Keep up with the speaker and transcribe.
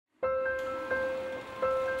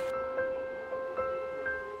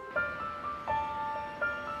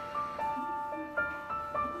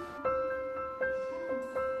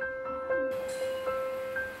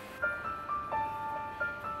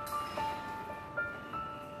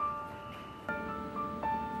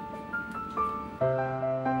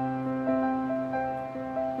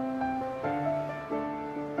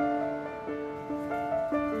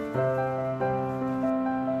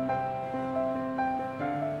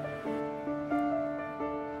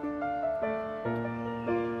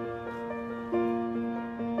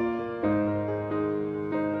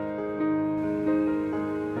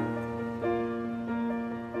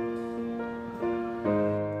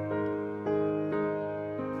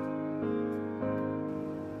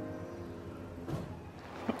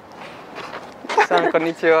さんこん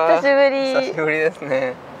にちは。久しぶり。久しぶりです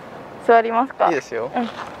ね。座りますか。いいですよ。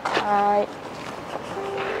はい。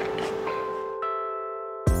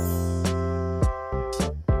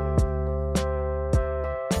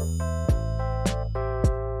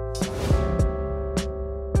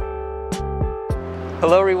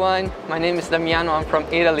Hello everyone, my name is Damiano. I'm from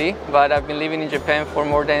Italy, but I've been living in Japan for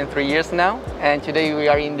more than 3 years now. And today we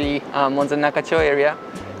are in the Monzen Nakacho area.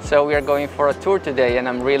 So we are going for a tour today and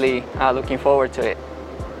I'm really looking forward to it.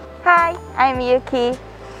 Hi, I'm Yuki.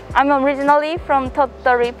 I'm originally from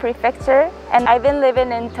Tottori Prefecture and I've been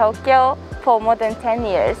living in Tokyo for more than 10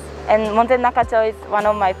 years. And Monzen Nakacho is one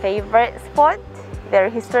of my favorite spots, very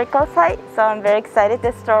historical site. So I'm very excited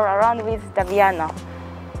to stroll around with Damiano.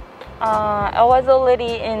 I was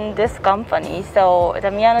already in this company, so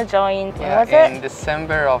Damiano joined, in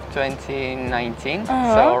December of 2019,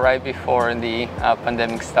 so right before the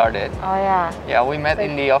pandemic started. Oh yeah. Yeah, we met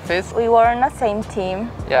in the office. We were on the same team,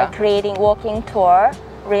 Yeah. creating walking tour,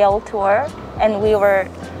 real tour, and we were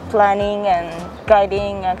planning and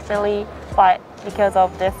guiding actually, but because of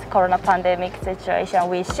this corona pandemic situation,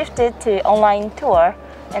 we shifted to online tour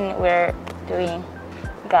and we're doing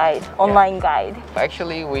online guide.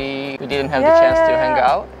 Actually, we didn't have the chance to hang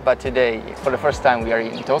out, but today, for the first time, we are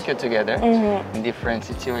in Tokyo together. In different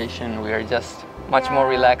situation, we are just much more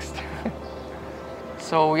relaxed.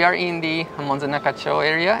 So we are in the Monzen Nakacho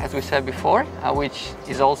area, as we said before, which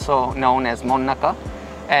is also known as Monnaka.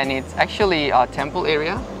 And it's actually a temple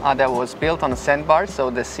area that was built on a sandbar, so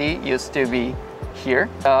the sea used to be here.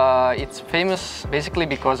 It's famous basically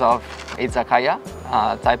because of izakaya,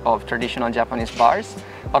 type of traditional Japanese bars,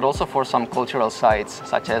 but also for some cultural sites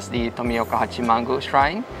such as the Tomioka Hachimangu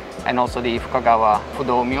shrine and also the Fukagawa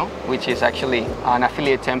Fudomyo, which is actually an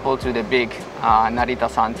affiliate temple to the big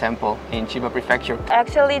Narita-san temple in Chiba Prefecture.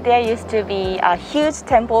 Actually, there used to be a huge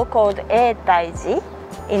temple called Edaiji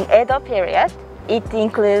in Edo period. It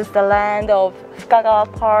includes the land of Fukagawa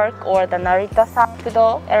Park or the Narita-san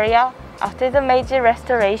Fudo area. After the major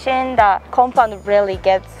restoration, the compound really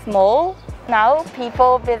gets small. Now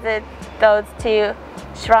people visit those two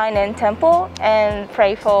shrine and temple and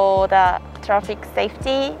pray for the traffic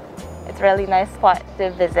safety. It's really nice spot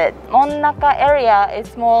to visit. Monnaka area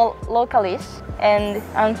is more localish and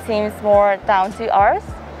seems more down to earth.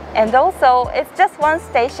 And also, it's just one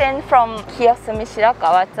station from Kiyosumi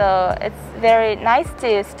Shirakawa, so it's very nice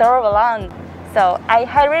to stroll around. So I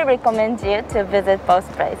highly recommend you to visit both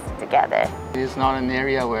places together. It is not an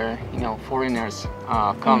area where foreigners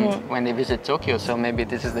come when they visit Tokyo, so maybe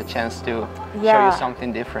this is the chance to show you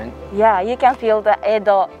something different. Yeah, you can feel the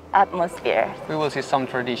Edo atmosphere. We will see some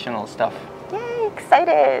traditional stuff. Yay,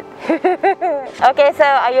 excited! Okay, so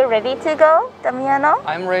are you ready to go, Damiano?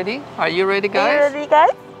 I'm ready. Are you ready, guys? Are you ready,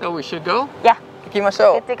 guys? So we should go? Yeah. 行きまし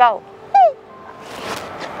ょう。 Good to go.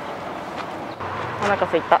 お腹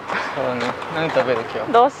すいた。そうだね。何食べる今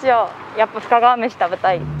日？どうしよう。やっぱ深川飯食べ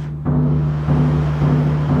たい。OK、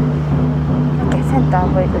センターア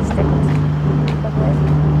ボイドしてください。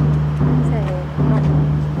せーの。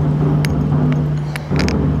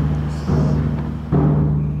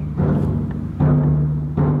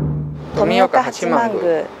富岡八幡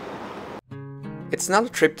宮。 It's not a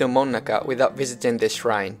trip to Monnaka without visiting this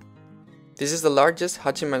shrine. This is the largest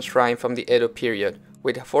Hachiman shrine from the Edo period,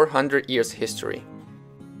 with 400 years history.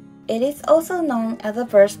 It is also known as the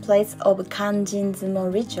birthplace of Kanjin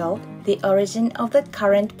Zumo ritual, the origin of the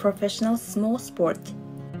current professional sumo sport.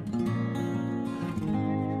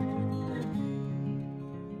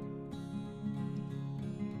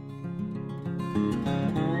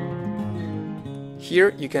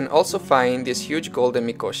 Here you can also find this huge golden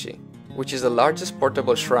mikoshi, which is the largest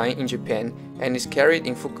portable shrine in Japan and is carried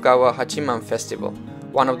in Fukagawa Hachiman Festival,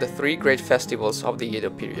 one of the 3 great festivals of the Edo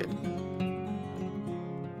period.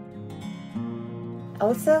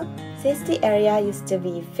 Also, since the area used to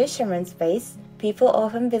be fishermen's base, people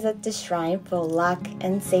often visit the shrine for luck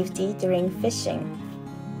and safety during fishing.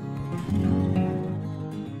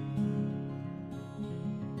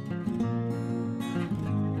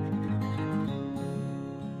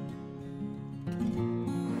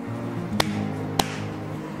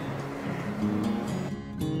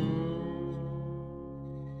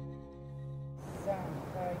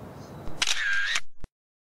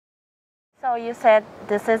 So you said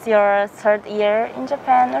this is your 3rd year in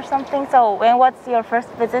Japan or something. So when was your first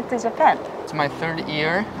visit to Japan? It's my 3rd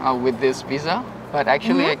year with this visa, but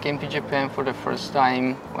actually I came to Japan for the first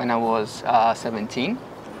time when I was 17.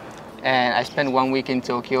 And I spent 1 week in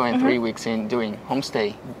Tokyo and 3 weeks in doing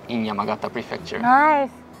homestay in Yamagata Prefecture.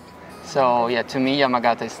 Nice. So yeah, to me,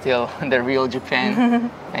 Yamagata is still the real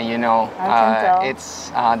Japan, and you know,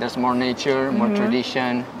 there's more nature, more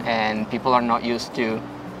tradition, and people are not used to,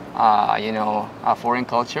 you know, a foreign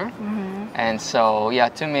culture, and so yeah,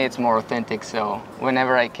 to me it's more authentic. So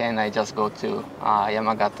whenever I can, I just go to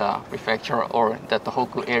Yamagata Prefecture or the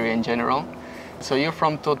Tohoku area in general. So you're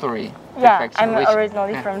from Tottori Prefecture? I'm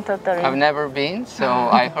originally from Tottori. I've never been, so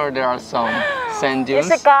I heard there are some sand dunes.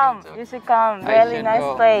 You should come. You should come. Really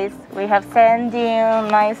nice place. We have sand dune,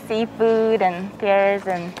 nice seafood and pears,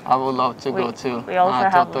 and I would love to go to we also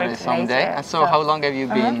have Tottori someday. nature, So how long have you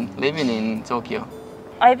been living in Tokyo?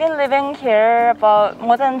 I've been living here about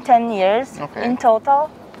more than 10 years in total.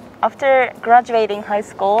 After graduating high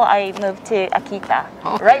school, I moved to Akita,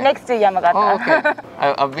 right next to Yamagata. Oh, okay.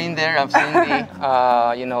 I've been there. I've seen the,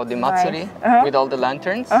 you know, the matsuri with all the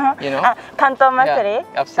lanterns. You know, Kanto Matsuri.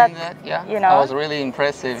 Yeah, I've seen that. Yeah, you know, that was really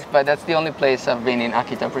impressive. But that's the only place I've been in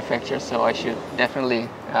Akita Prefecture, so I should definitely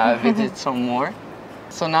visit some more.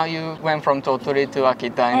 So now you went from Tottori to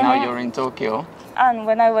Akita, and now you're in Tokyo. And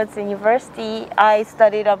when I was in university, I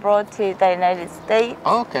studied abroad to the United States.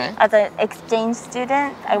 Okay. As an exchange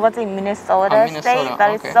student, I was in Minnesota State.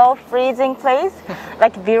 That is so freezing place,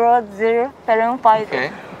 like below 0 Fahrenheit.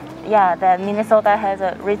 Okay. Yeah, the Minnesota has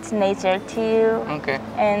a rich nature too. Okay.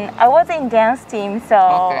 And I was in dance team,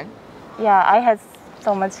 so yeah, I had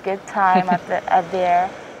so much good time at there.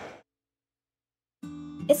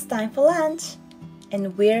 It's time for lunch.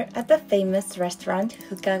 And we're at the famous restaurant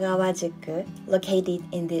Fukagawa-juku, located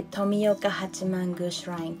in the Tomioka Hachimangu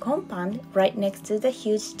Shrine compound right next to the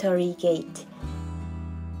huge torii gate.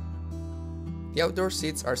 The outdoor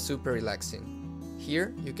seats are super relaxing.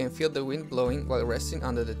 Here, you can feel the wind blowing while resting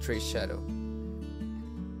under the tree's shadow.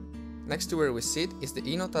 Next to where we sit is the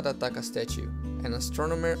Ino Tadataka statue, an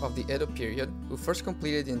astronomer of the Edo period who first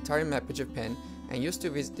completed the entire map of Japan and used to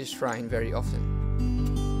visit this shrine very often.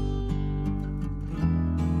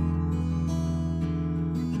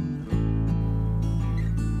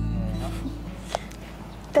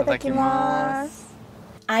 Itadakimasu.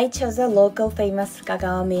 I chose a local famous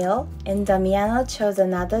Fukagawa meal, and Damiano chose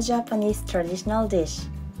another Japanese traditional dish.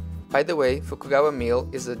 By the way, Fukagawa meal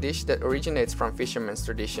is a dish that originates from fishermen's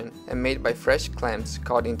tradition and made by fresh clams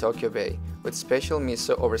caught in Tokyo Bay with special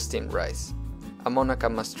miso over steamed rice. A monaka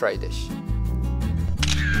must-try dish.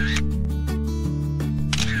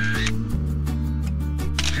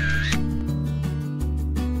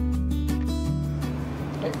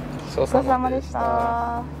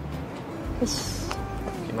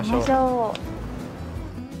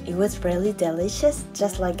 It was really delicious,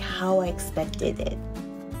 just like how I expected it.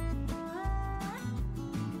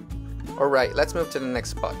 Alright, let's move to the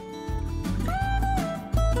next spot.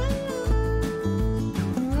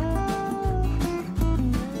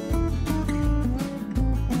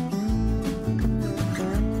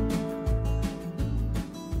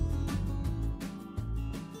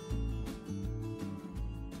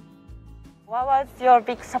 What was your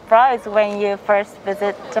big surprise when you first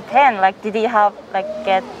visit Japan? Like, did you have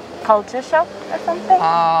get culture shock or something?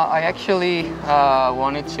 I actually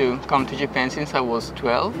wanted to come to Japan since I was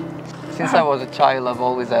 12. Since I was a child, I've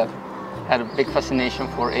always had a big fascination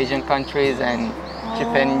for Asian countries and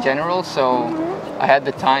Japan in general. So I had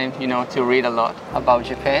the time, you know, to read a lot about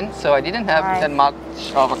Japan. So I didn't have that much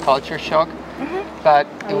of a culture shock. But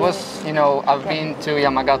it was, you know, I've been to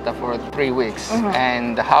Yamagata for 3 weeks,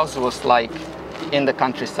 and the house was like in the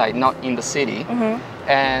countryside, not in the city.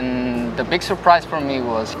 And the big surprise for me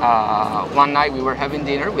was one night we were having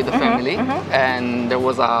dinner with the family, and there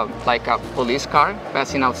was a police car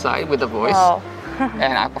passing outside with a voice.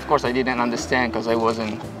 And of course I didn't understand because I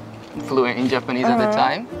wasn't fluent in Japanese at the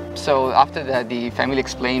time. So after that, the family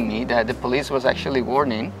explained me that the police was actually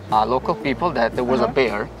warning local people that there was a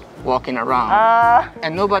bear walking around,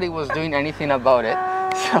 and nobody was doing anything about it.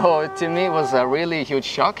 So to me, it was a really huge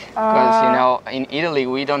shock because, you know, in Italy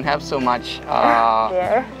we don't have so much,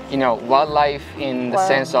 you know, wildlife in the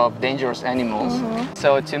sense of dangerous animals.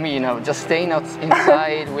 So to me, you know, just staying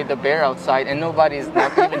inside with the bear outside and nobody's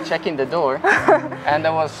not even checking the door, and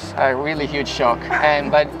that was a really huge shock.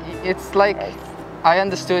 But it's like I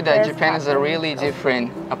understood that Japan is a really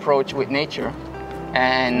different approach with nature.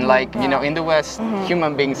 And you know, in the West,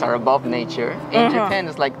 human beings are above nature. In Japan,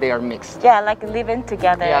 it's like they are mixed. Yeah, like living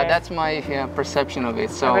together. Yeah, that's my perception of it.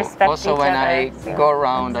 So also when I go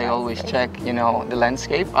around, I always check, you know, the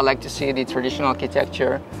landscape. I like to see the traditional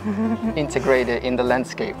architecture integrated in the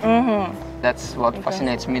landscape. That's what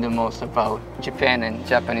fascinates me the most about Japan and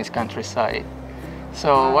Japanese countryside.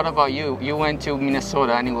 So what about you? You went to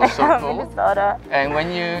Minnesota and it was so cold. Minnesota. And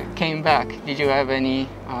when you came back, did you have any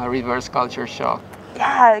reverse culture shock?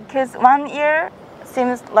 Yeah, because 1 year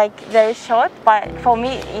seems like very short, but for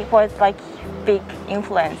me it was like big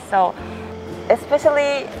influence. So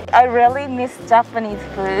especially I really miss Japanese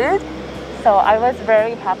food, so I was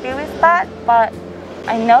very happy with that. But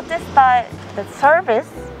I noticed that the service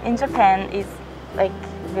in Japan is like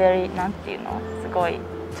very, なんていうの、すごい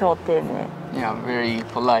丁寧. Yeah, very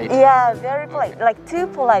polite. Yeah, very polite, like too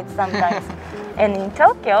polite sometimes. And in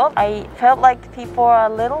Tokyo, I felt like people are a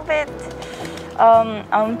little bit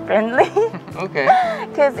unfriendly. Okay.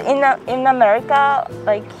 Because in America,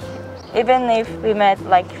 like even if we met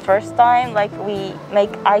like first time, like we make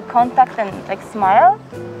eye contact and like smile.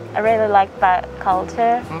 I really like that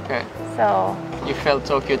culture. Okay. So you felt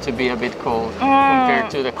Tokyo to be a bit cold compared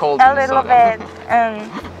to the cold a little bit.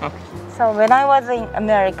 Okay. So when I was in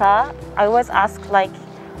America, I was asked like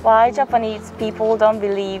why Japanese people don't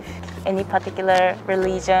believe any particular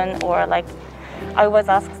religion, or like I was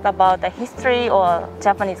asked about the history or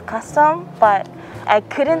Japanese custom, but I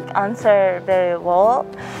couldn't answer very well.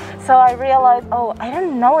 So I realized, oh, I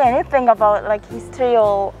don't know anything about like history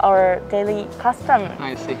or our daily custom.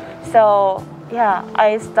 I see. So yeah,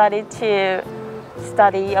 I started to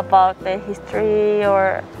study about the history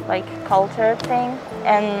or like culture thing,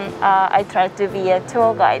 and I tried to be a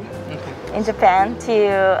tour guide in Japan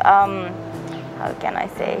to how can I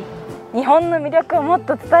say? 日本の魅力をもっ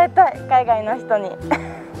と伝えたい、海外の人に。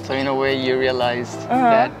So in a way you realized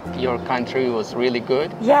that your country was really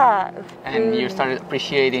good. Yeah. And you started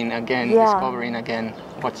appreciating again, discovering again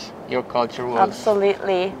what your culture was.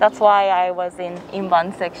 Absolutely. That's why I was in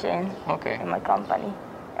inbound section in my company.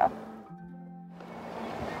 Yeah.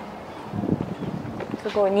 す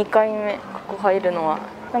ごい2回目ここ入るのは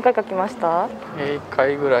何回か来ました？ 1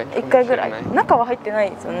回ぐらい。1回ぐらい。中は入ってな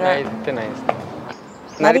いですよね。入ってないですね。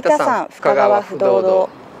Narita-san Fukagawa Fudodo.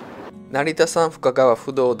 Narita-san Fukagawa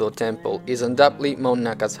Fudodo Temple is undoubtedly Monzen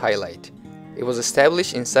Nakacho's highlight. It was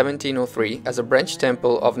established in 1703 as a branch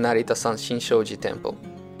temple of Narita-san Shinshoji Temple.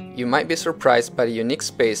 You might be surprised by the unique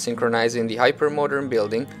space synchronizing the hyper-modern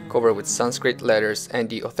building covered with Sanskrit letters and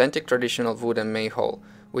the authentic traditional wooden main hall,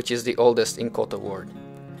 which is the oldest in Koto Ward.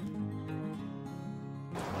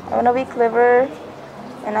 I want to be clever,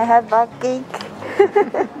 and I have backache.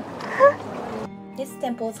 This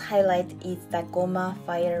temple's highlight is the Goma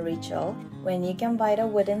fire ritual, when you can buy a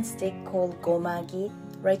wooden stick called gomagi,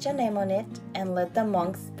 write your name on it, and let the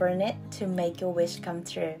monks burn it to make your wish come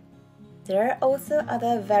true. There are also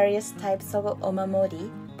other various types of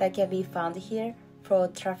omamori that can be found here for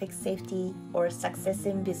traffic safety or success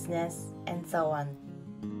in business, and so on.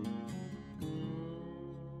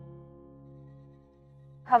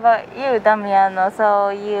 How about you, Damiano? So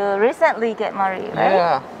you recently get married, right?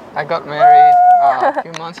 Yeah, I got married a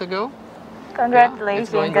few months ago. Congratulations, yeah,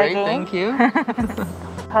 it's going great, again. thank you.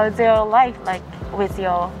 How's your life like with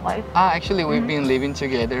your wife? Actually, we've been living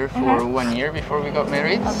together for 1 year before we got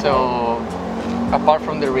married. So apart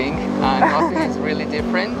from the ring, nothing is really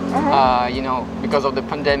different. You know, because of the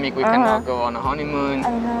pandemic, we cannot go on a honeymoon.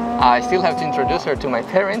 I still have to introduce her to my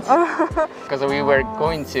parents because we were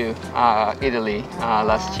going to Italy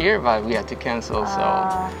last year, but we had to cancel. So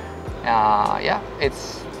yeah,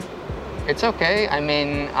 it's okay. I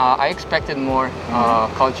mean, I expected more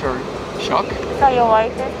culture shock. So your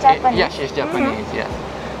wife is Japanese? Yeah, she's Japanese, yeah.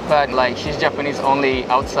 But like she's Japanese only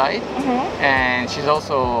outside, and she's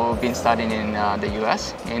also been studying in the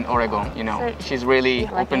US, in Oregon. You know, so she's really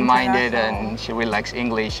like open-minded, and she really likes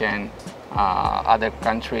English and other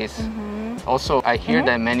countries. Also, I hear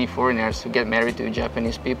that many foreigners who get married to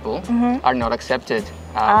Japanese people are not accepted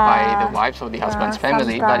by the wives or the husband's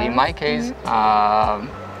family. Sometimes. But in my case,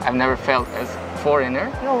 I've never felt as foreigner.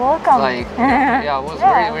 You're welcome. Like, yeah, I was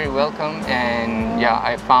very, very welcome, and yeah,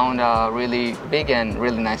 I found a really big and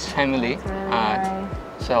really nice family. Really nice.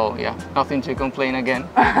 So yeah, nothing to complain again.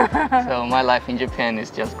 So my life in Japan is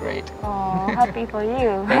just great. Oh, happy for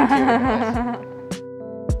you. Thank you very much.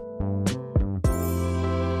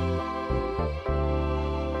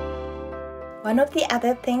 One of the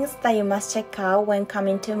other things that you must check out when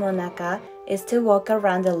coming to Monaka is to walk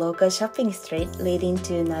around the local shopping street leading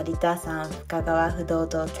to Narita-san Fukagawa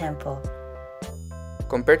Fudodo Temple.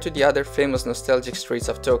 Compared to the other famous nostalgic streets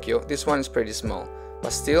of Tokyo, this one is pretty small,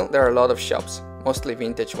 but still there are a lot of shops, mostly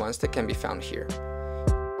vintage ones that can be found here.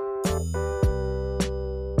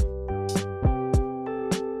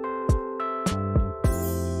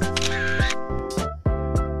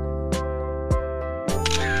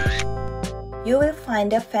 You will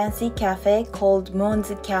find a fancy cafe called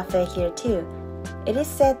Monzen Cafe here too. It is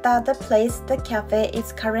said that the place the cafe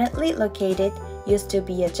is currently located used to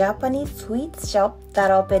be a Japanese sweets shop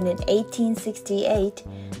that opened in 1868,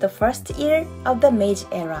 the first year of the Meiji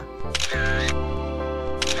era.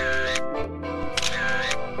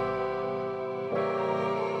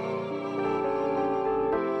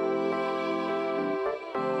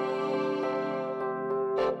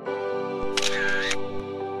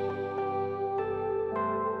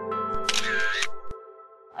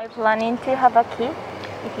 Are you planning to have a kid,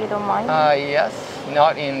 if you don't mind? Yes,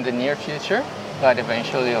 not in the near future, but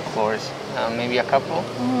eventually, of course, maybe a couple.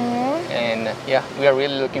 And yeah, we are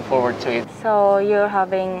really looking forward to it. So you're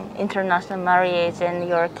having international marriage and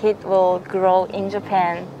your kid will grow in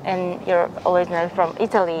Japan and you're originally from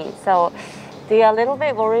Italy. So do you a little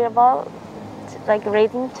bit worried about like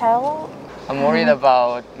raising child? I'm worried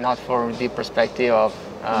about not for the perspective of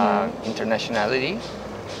internationality.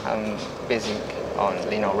 I'm basic on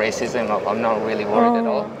racism. I'm not really worried at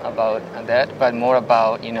all about that, but more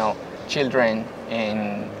about children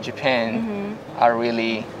in Japan are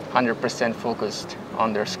really 100% focused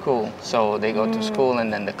on their school. So they go to school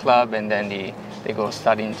and then the club and then they go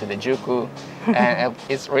study into the juku. And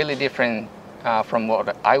it's really different from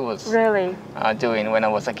what I was doing when I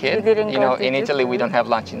was a kid. In Italy we don't have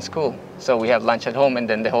lunch in school. So we have lunch at home and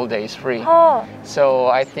then the whole day is free. So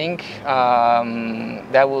I think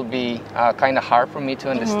that will be kind of hard for me to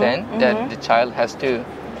understand that the child has to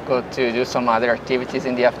go to do some other activities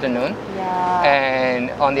in the afternoon.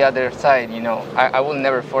 And on the other side, I will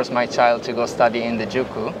never force my child to go study in the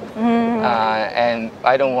juku. And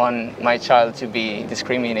I don't want my child to be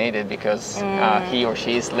discriminated because he or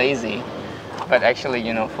she is lazy. But actually,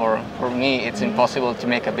 for me, it's impossible to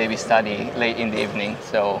make a baby study late in the evening.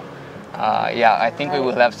 So yeah, I think we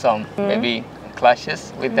will have some maybe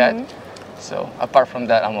clashes with that. So apart from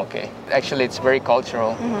that, I'm okay. Actually, it's very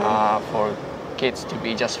cultural for kids to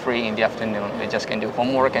be just free in the afternoon. They just can do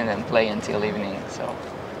homework and then play until evening. So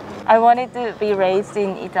I wanted to be raised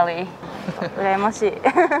in Italy. 羨ましい。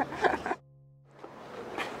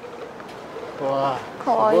わあ、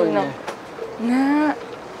かわいいの。ねえ。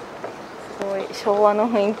すごい昭和の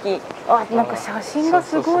雰囲気。あ、なんか写真が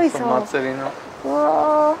すごいさ。祭りの。う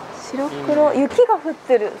わあ、白黒、雪が降っ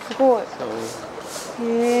てる。すごい。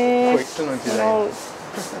へえ。こいつの時代。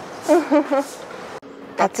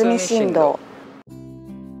辰巳新道。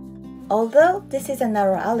Although this is a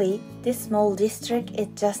narrow alley, this small district is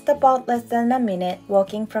just about less than a minute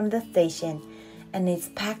walking from the station, and is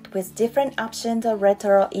packed with different options of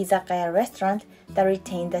retro izakaya restaurants that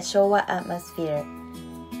retain the Showa atmosphere.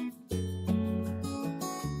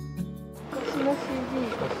 昔の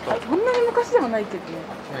CD、そんなに昔でもないけどね。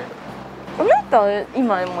この人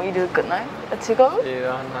今もいるくない？違う？いらないです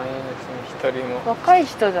ね、一人も。若い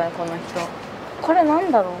人じゃないこの人。これな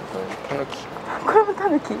んだろうこれ。タヌキ。これもタ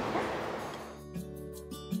ヌキ。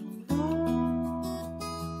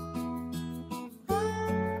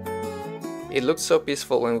It looked so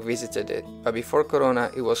peaceful when we visited it, but before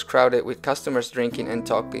Corona, it was crowded with customers drinking and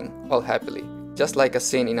talking, all happily, just like a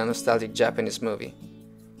scene in a nostalgic Japanese movie.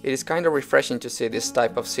 It is kind of refreshing to see this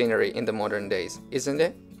type of scenery in the modern days, isn't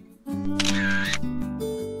it?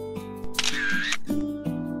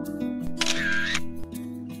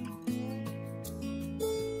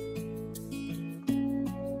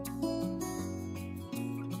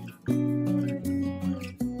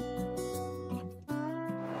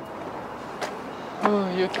 Oh,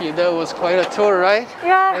 Yuki, that was quite a tour, right?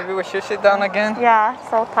 Yeah. Maybe we should sit down again? Yeah,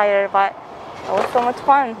 so tired, but it was so much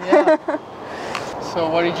fun. Yeah. So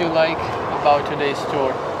what did you like about today's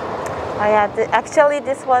tour? Actually,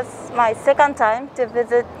 this was my second time to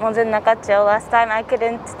visit Monzen Nakacho. Last time I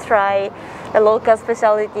couldn't try the local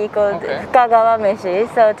specialty called Fukagawa meshi.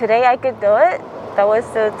 So today I could do it. That was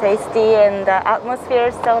so tasty and the atmosphere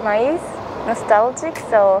is so nice, nostalgic.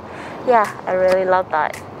 So yeah, I really love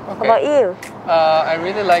that. How about you? I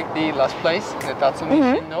really like the last place, the Tatsumi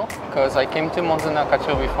Shindo, because I came to Monzen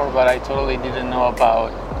Nakacho before, but I totally didn't know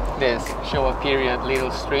about this Showa period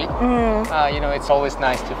little street. It's always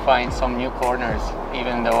nice to find some new corners,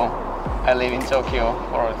 even though I live in Tokyo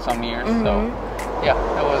for some years. So yeah,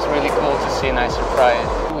 that was really cool to see, a nice surprise.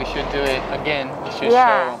 We should do it again. We should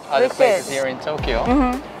show other places here in Tokyo.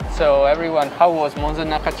 So everyone, how was Monzen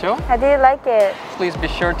Nakacho? How do you like it? Please be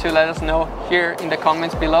sure to let us know here in the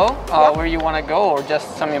comments below where you want to go or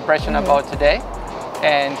just some impression about today.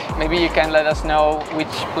 And maybe you can let us know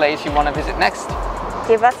which place you want to visit next.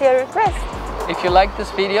 Give us your request. If you like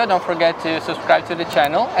this video, don't forget to subscribe to the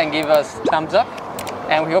channel and give us thumbs up.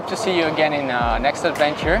 And we hope to see you again in next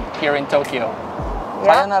adventure here in Tokyo.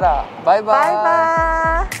 Sayonara. Bye bye. Bye bye.